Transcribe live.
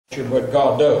what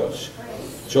God does.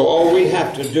 So all we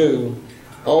have to do,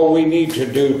 all we need to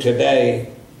do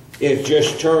today is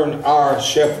just turn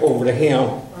ourselves over to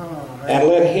Him and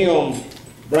let Him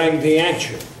bring the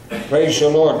answer. Praise the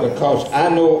Lord, because I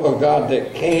know a God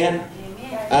that can,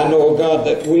 I know a God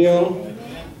that will,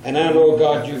 and I know a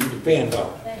God you can depend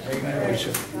on. Amen.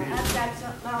 I've got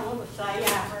something I want to say.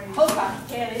 I hope I can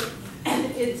tell it.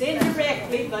 It's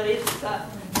indirectly, but it's a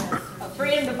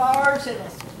friend of ours. And,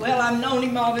 well, I've known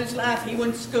him all his life. He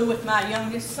went to school with my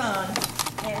youngest son,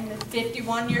 and is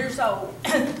 51 years old.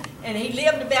 And he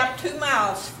lived about 2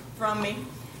 miles from me.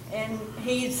 And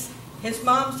his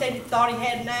mom said he thought he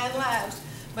had 9 lives.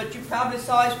 But you probably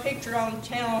saw his picture on the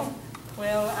channel.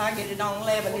 Well, I get it on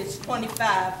 11. It's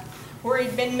 25. Where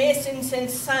he'd been missing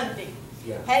since Sunday.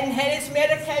 Yeah. Hadn't had his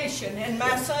medication. And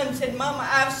my son said, Mama,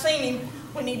 I've seen him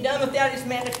when he's done without his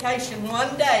medication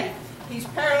one day. He's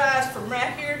paralyzed from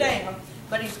right here down.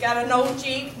 But he's got an old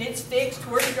Jeep and it's fixed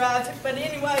where he drives it. But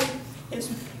anyway, he's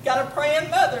got a praying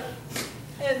mother.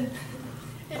 And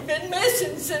he'd been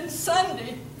missing since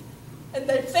Sunday. And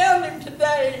they found him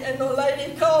today, and the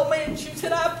lady called me and she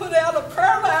said, I put out a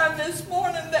prayer line this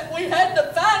morning that we had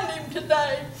to find him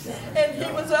today. And he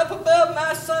was up above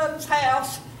my son's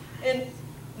house and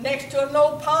next to an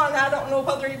old pond. I don't know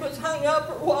whether he was hung up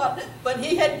or what, but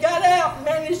he had got out and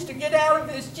managed to get out of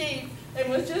his Jeep and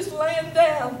was just laying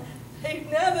down.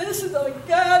 Now this is a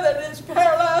guy that is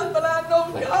paralyzed, but I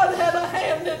know God had a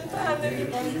hand in finding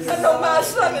him. I know my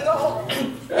son-in-law,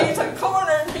 he's a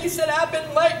coroner, and he said, I've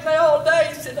been waiting all day.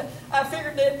 He said, I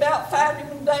figured they'd about find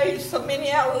him in days, so many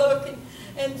out looking.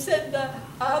 And said,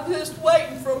 I was just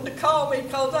waiting for him to call me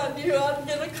because I knew I'd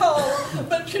get a call.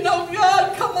 But you know,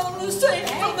 God come on the scene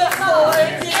for that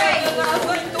boy again, and I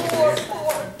thank the Lord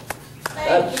for it.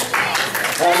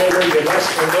 Hallelujah.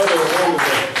 That's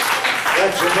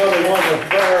another one of the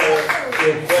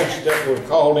prayer requests that were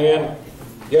called in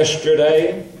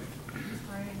yesterday.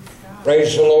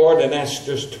 Praise the Lord, and asked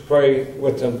us to pray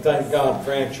with them. Thank God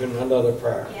for answering another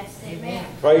prayer. Yes, amen.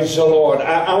 Praise the Lord.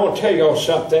 I want to tell y'all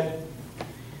something.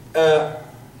 The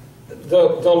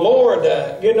Lord,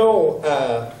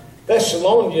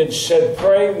 Thessalonians said,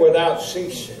 pray without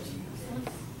ceasing.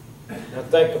 Now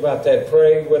think about that.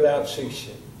 Pray without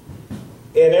ceasing.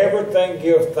 In everything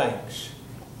give thanks.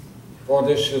 For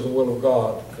this is the will of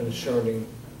God concerning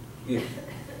you.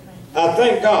 I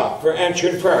thank God for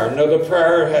answered prayer. Another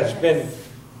prayer has been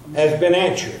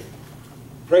answered.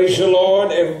 Praise the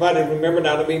Lord. Everybody remember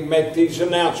now, let me make these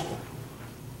announcements.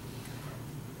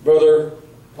 Brother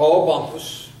Paul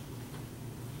Bumpus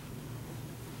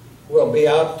will be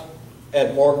out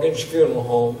at Morgan's funeral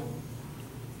home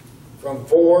from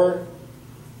 4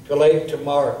 till 8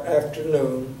 tomorrow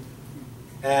afternoon.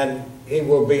 And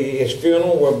his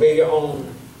funeral will be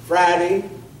on Friday,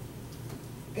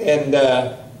 and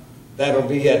that'll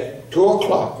be at 2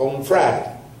 o'clock on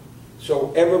Friday.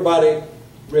 So everybody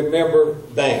remember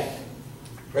that.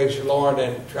 Praise the Lord,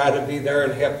 and try to be there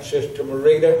and help Sister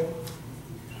Marita.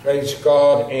 Praise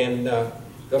God, and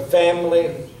the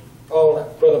family.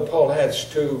 Brother Paul has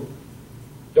 2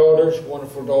 daughters,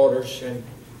 wonderful daughters, and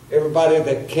everybody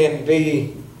that can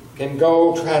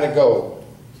go, try to go.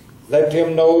 Let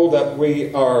them know that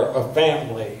we are a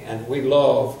family and we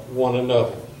love one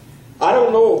another. I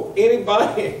don't know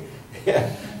anybody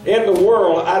in the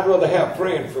world I'd rather have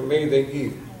praying for me than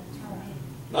you.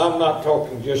 I'm not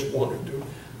talking just 1 or 2.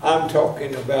 I'm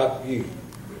talking about you.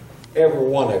 Every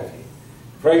one of you.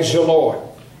 Praise the Lord.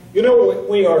 You know,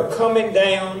 we are coming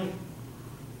down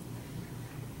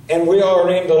and we are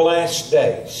in the last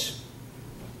days.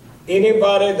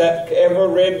 Anybody that ever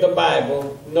read the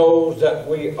Bible knows that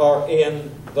we are in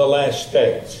the last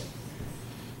days.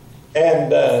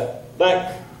 And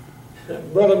like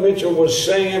Brother Mitchell was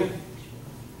saying,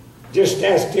 just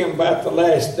ask him about the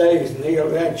last days and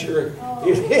he'll answer it.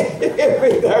 He'll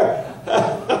be there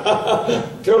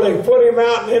till they put him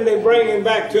out and then they bring him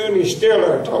back to him. He's still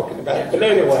there talking about it. But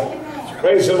anyway,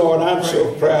 praise the Lord. I'm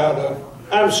so proud of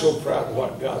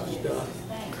what God has done.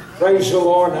 Praise the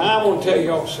Lord. Now, I want to tell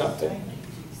y'all something.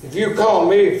 If you call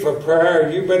me for prayer,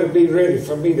 you better be ready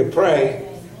for me to pray.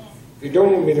 If you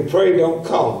don't want me to pray, don't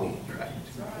call me.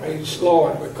 Praise the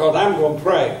Lord, because I'm going to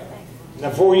pray. Now,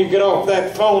 before you get off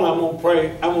that phone, I'm going to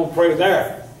pray. I'm going to pray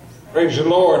there. Praise the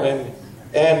Lord, and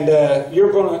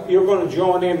you're going to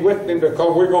join in with me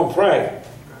because we're going to pray.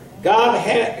 God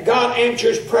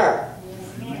answers prayer,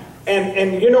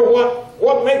 and you know what?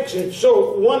 What makes it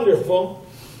so wonderful?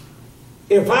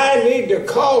 If I need to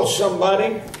call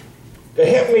somebody to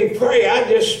help me pray, I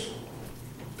just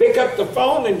pick up the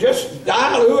phone and just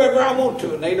dial whoever I want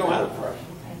to, and they know how to pray.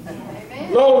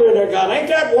 Amen. Glory to God. Ain't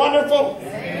that wonderful?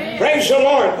 Amen. Praise the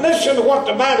Lord. Listen to what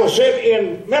the Bible said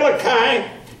in Malachi,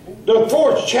 the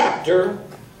 4th chapter.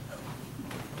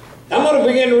 I'm going to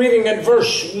begin reading at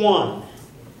verse 1.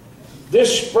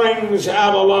 This springs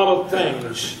out a lot of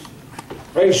things.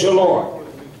 Praise the Lord.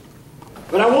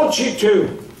 But I want you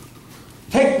to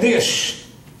take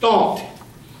this thought,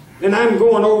 and I'm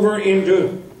going over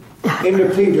into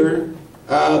Peter.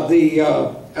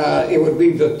 It would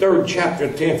be the 3rd chapter,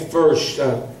 10th verse.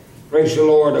 Praise the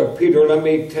Lord of Peter. Let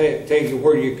me tell you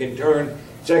where you can turn.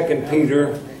 2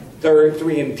 Peter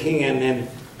 3 and 10, and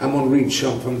I'm going to read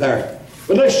some from there.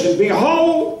 But listen,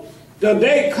 behold, the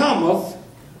day cometh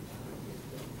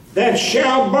that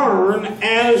shall burn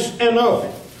as an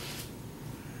oven,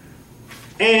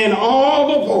 and all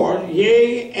the poor,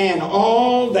 yea, and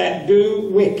all that do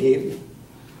wicked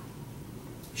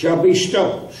shall be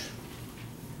stones.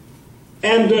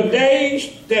 And the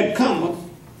days that cometh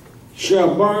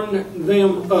shall burn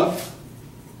them up.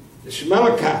 This is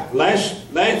Malachi,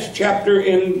 last chapter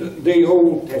in the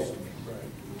Old Testament.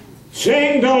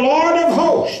 Saying, the Lord of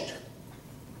hosts,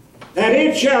 that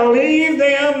it shall leave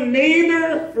them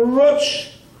neither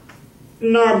roots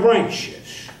nor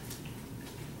branches.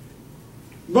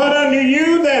 But unto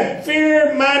you that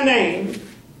fear my name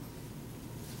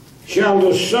shall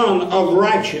the Son of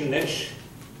Righteousness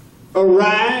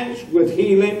arise with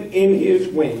healing in his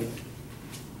wings,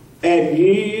 and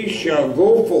ye shall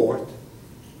go forth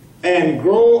and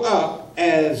grow up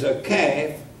as a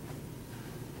calf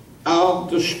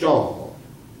of the stall.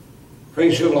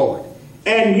 Praise the Lord.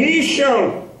 And ye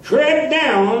shall tread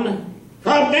down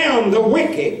the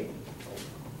wicked,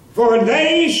 for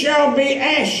they shall be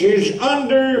ashes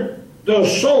under the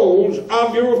soles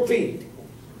of your feet.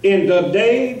 In the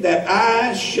day that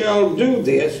I shall do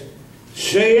this,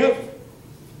 saith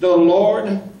the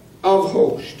Lord of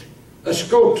hosts. Let's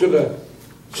go to the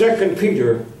 2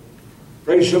 Peter.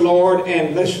 Praise the Lord,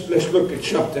 and let's look at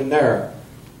something there.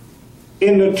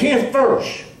 In the 10th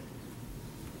verse,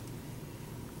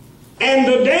 and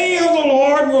the day of the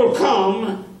Lord will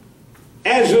come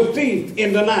as a thief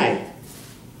in the night,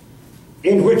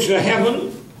 in which the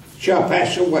heaven shall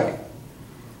pass away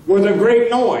with a great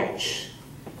noise,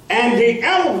 and the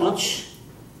elements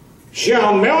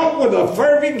shall melt with a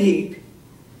fervent heat,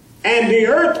 and the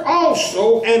earth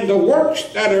also and the works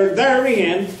that are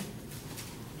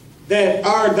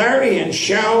therein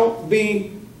shall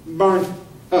be burnt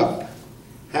up.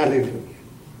 Hallelujah.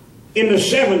 In the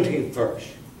 17th verse,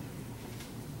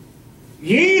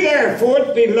 ye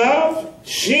therefore, beloved,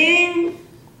 seeing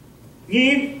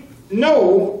ye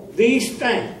know these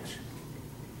things,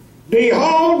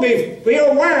 behold, be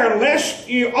aware lest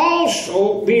ye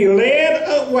also be led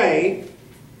away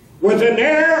with an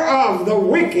error of the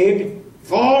wicked,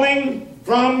 falling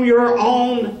from your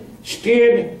own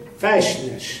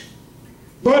steadfastness.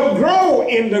 But grow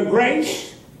in the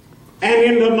grace and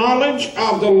in the knowledge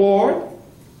of the Lord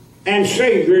and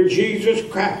Savior Jesus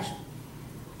Christ.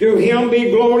 To him be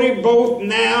glory both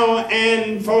now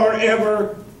and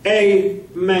forever.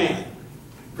 Amen.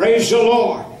 Praise the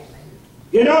Lord.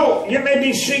 You know, you may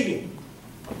be seated.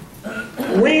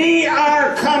 We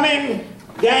are coming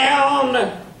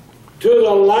down to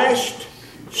the last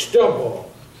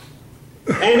stubble,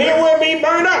 and it will be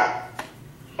burned up.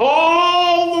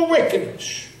 All the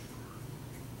wickedness.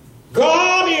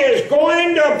 God is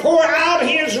going to pour out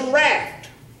his wrath.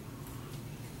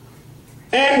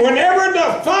 And whenever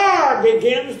the fire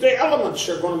begins, the elements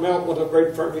are going to melt with a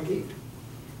great fervent heat.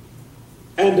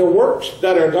 And the works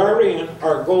that are therein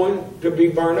are going to be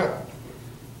burned up.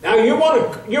 Now you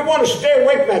want to stay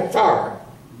away from that fire.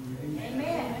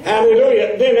 Amen.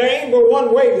 Hallelujah. Then there ain't but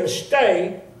one way to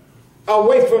stay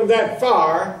away from that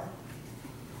fire.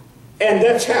 And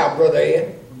that's how, Brother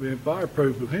Ed? Being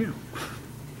fireproof with him.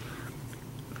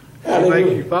 Hallelujah.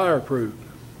 Make you fireproof.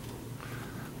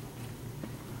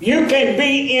 You can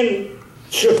be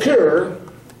secure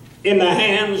in the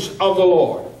hands of the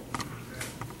Lord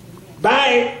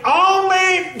by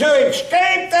only to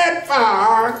escape that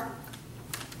fire.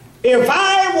 If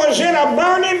I was in a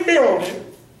burning building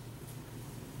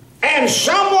and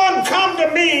someone come to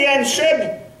me and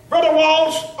said, Brother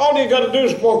Walls, all you got to do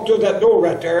is walk through that door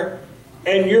right there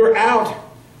and you're out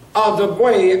of the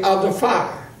way of the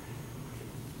fire.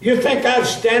 You think I'd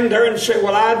stand there and say,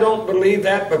 well, I don't believe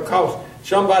that because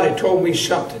somebody told me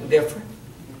something different?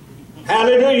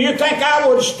 Hallelujah. You think I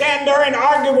would stand there and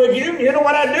argue with you? You know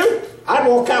what I'd do? I'd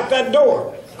walk out that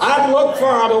door. I'd look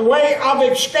for the way of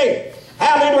escape.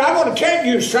 Hallelujah. I want to tell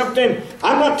you something.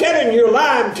 I'm not telling you a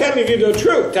lie. I'm telling you the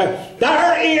truth.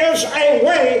 There is a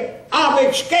way of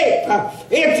escape.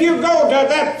 If you go to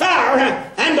that fire,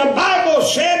 and the Bible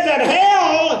said that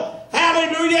hell,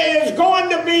 hallelujah, is going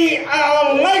to be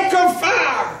a lake of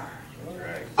fire.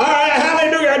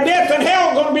 Hallelujah. Death and hell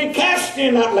are going to be cast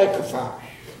in that lake of fire.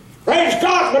 Praise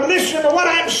God. But listen to what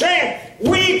I'm saying.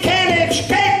 We can't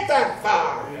escape that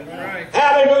fire.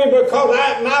 Hallelujah. Because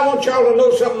I want y'all to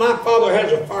know something. My Father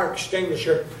has a fire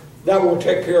extinguisher that will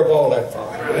take care of all that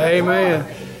fire. Amen.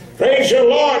 Praise the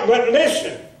Lord. But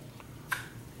listen.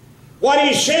 What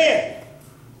he said.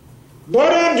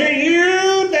 But unto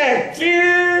you that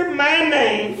fear my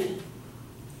name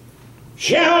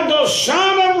shall the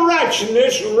Son of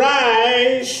Righteousness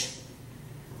rise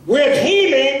with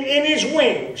healing in his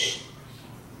wings.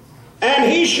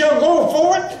 And he shall go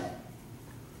forth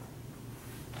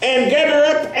and gather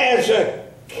up as a,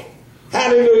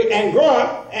 hallelujah, and grow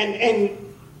up and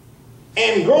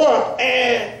grow up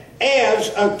as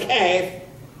a calf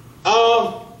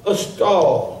of a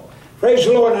stall. Praise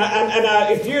the Lord.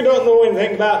 And if you don't know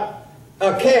anything about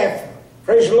a calf,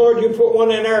 praise the Lord, you put one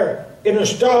in there in a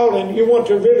stall and you want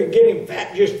to really get him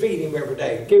fat, just feed him every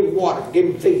day. Give him water, give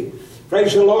him feed.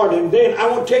 Praise the Lord. And then I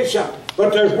want to tell you something.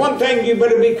 But there's one thing you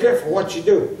better be careful what you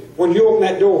do when you open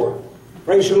that door.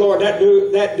 Praise the Lord. That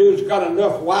dude's got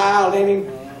enough wild in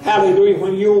him. Hallelujah.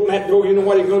 When you open that door, you know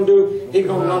what he's going to do? He's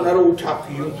going to run right over top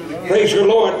of you. Praise the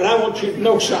Lord. But I want you to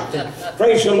know something.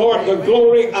 Praise the Lord. The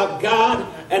glory of God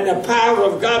and the power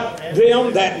of God,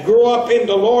 them that grow up in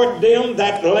the Lord, them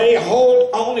that lay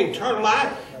hold on eternal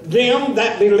life, them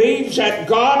that believes that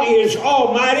God is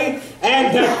almighty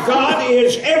and that God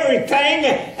is everything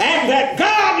and that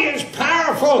God is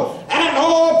powerful and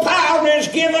all power is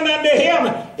given unto him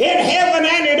in heaven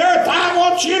and in earth. I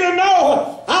want you to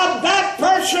know that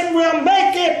person will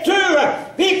make it to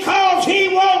the